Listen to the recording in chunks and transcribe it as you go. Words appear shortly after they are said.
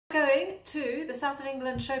going to the South of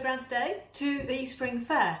England Showground today, to the spring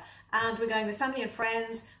fair, and we're going with family and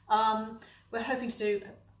friends. We're hoping to do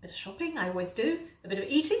a bit of shopping, I always do, a bit of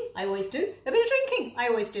eating, I always do, a bit of drinking, I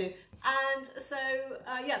always do. And so,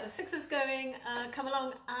 yeah, the 6 of us going, come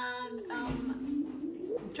along and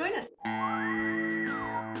join us.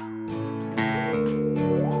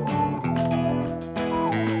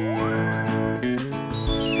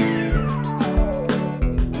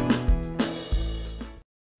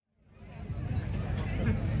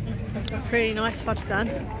 Really nice fudge stand.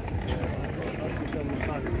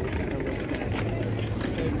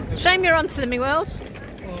 Shame you're on Slimming World.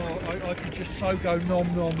 Oh, I could just so go nom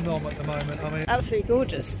nom nom at the moment. I mean, absolutely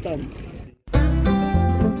gorgeous. Stump.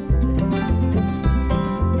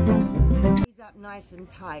 These up nice and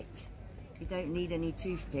tight. You don't need any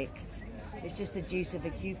toothpicks. It's just the juice of a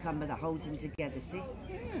cucumber that holds them together. See?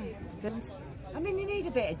 So, I mean, you need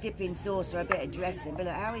a bit of dipping sauce or a bit of dressing, but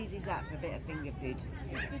look, how easy is that for a bit of finger food?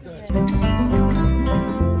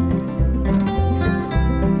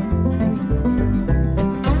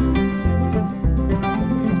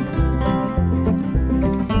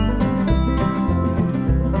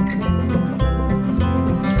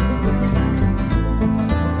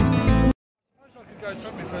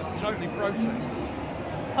 Something for totally protein.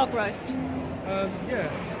 Hog roast. Yeah,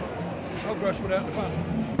 hog roast without the bun.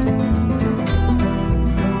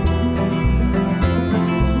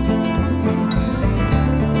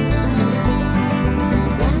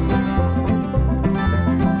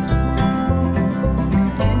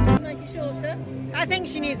 Make it shorter. I think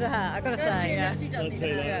she needs a hat, I've got to say. Yeah. She does need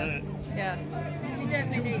a hat. Yeah. She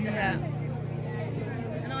definitely needs a hat.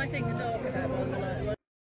 And I think the dog hat one will like.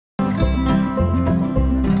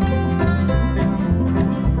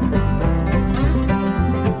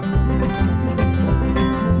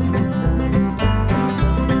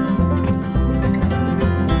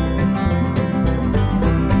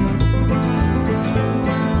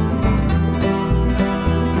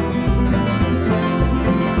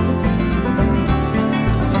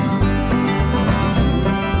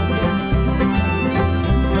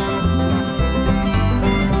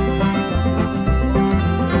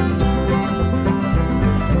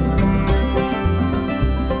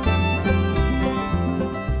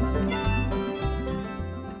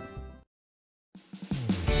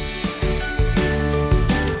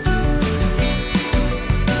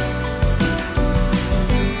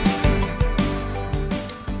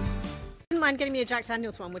 Mind getting me a Jack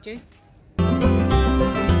Daniels one, would you?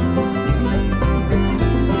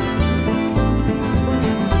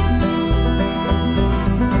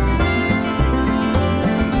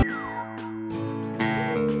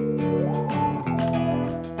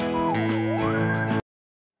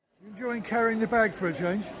 Enjoying carrying the bag for a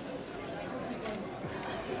change?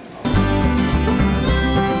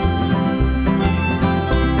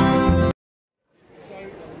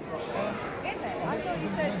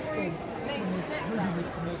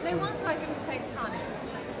 No, once I didn't taste honey.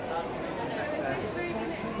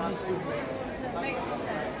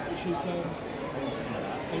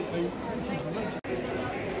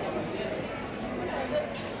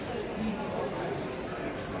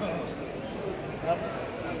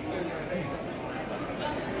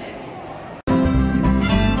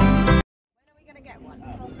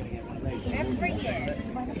 Every year.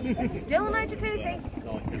 Still no jacuzzi.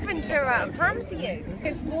 Ventura out of plan for you.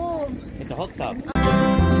 It's warm. It's a hot tub.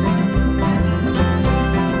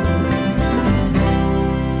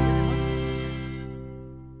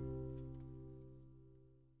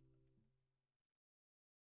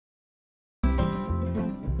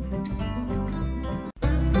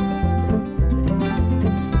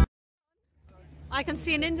 I can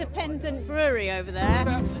see an independent brewery over there. I'm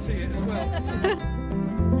about to see it as well.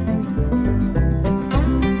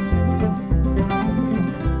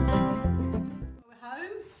 We're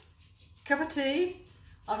home, cup of tea.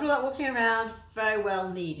 After all that walking around, very well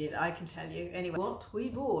needed, I can tell you. Anyway, what we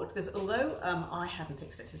bought, because although I hadn't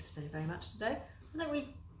expected to spend very much today, I think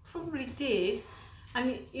we probably did.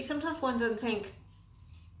 And you sometimes wonder and think,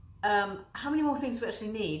 how many more things we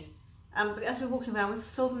actually need? But as we're walking around, we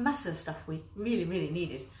saw massive stuff we really, really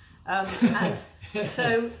needed. And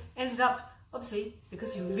so ended up, obviously,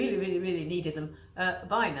 because you really, really, really needed them,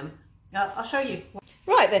 buying them. I'll show you.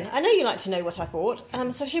 Right then, I know you like to know what I bought,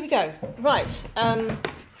 so here we go. Right,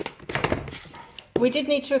 we did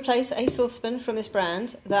need to replace a saucepan from this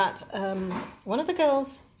brand that one of the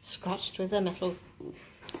girls scratched with a metal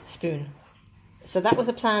spoon. So that was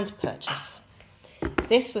a planned purchase.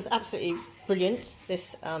 This was absolutely brilliant,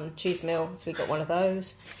 this cheese mill, so we got one of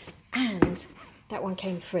those. And that one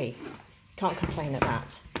came free. Can't complain at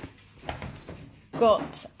that.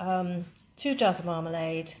 got 2 jars of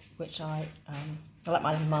marmalade, which I like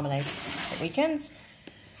my marmalade at weekends.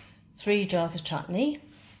 3 jars of chutney.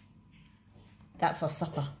 That's our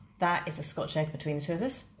supper. That is a Scotch egg between the two of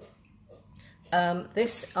us.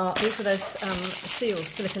 These are those seals,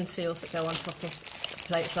 silicone seals that go on top of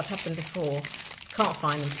plates. I've had them before. Can't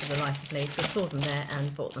find them for the life of me, so I saw them there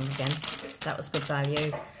and bought them again. That was good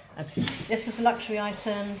value. This is the luxury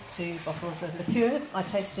item, 2 bottles of liqueur. I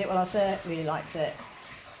tasted it while I was there, really liked it.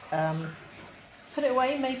 Put it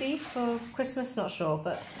away maybe for Christmas, not sure,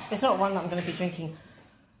 but it's not one that I'm going to be drinking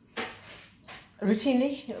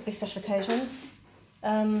routinely. It'll be special occasions.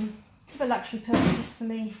 A luxury purchase for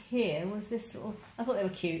me here was this little, I thought they were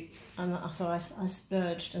cute, and so I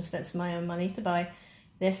splurged and spent some of my own money to buy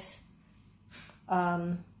this.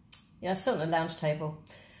 Yeah, I saw it on the lounge table.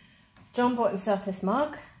 John bought himself this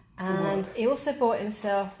mug, and he also bought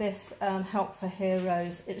himself this Help for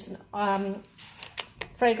Heroes. It's an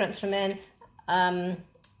fragrance for men,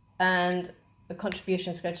 and the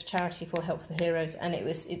contributions go to charity for Help for the Heroes, and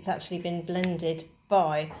it's actually been blended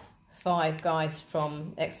by 5 guys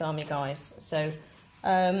from ex-army guys. So,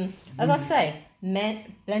 as I say,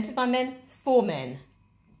 blended by men for men.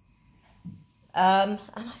 And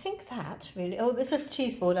I think that really... Oh, this is a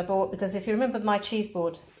cheese board I bought, because if you remember my cheese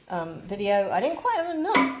board video, I didn't quite have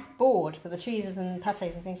enough board for the cheeses and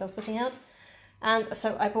pâtés and things I was putting out. And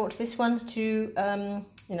so I bought this one to,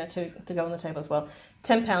 you know, to go on the table as well.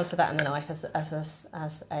 £10 for that and the knife as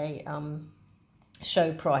a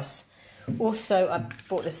show price. Also, I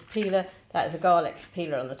bought this peeler. That is a garlic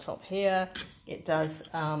peeler on the top here. It does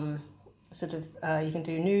sort of, you can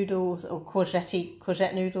do noodles or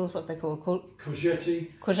courgette noodles, what they call courgette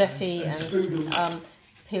and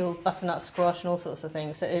peeled butternut squash and all sorts of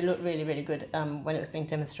things. So it looked really, really good when it was being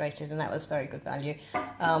demonstrated, and that was very good value.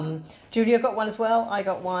 Julia got one as well. I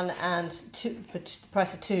got one, and for the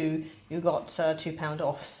price of 2, you got £2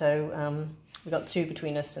 off. So we got 2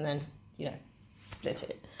 between us, and then, you know, split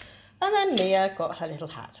it. And then Mia got her little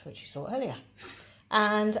hat, which you saw earlier.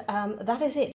 And that is it.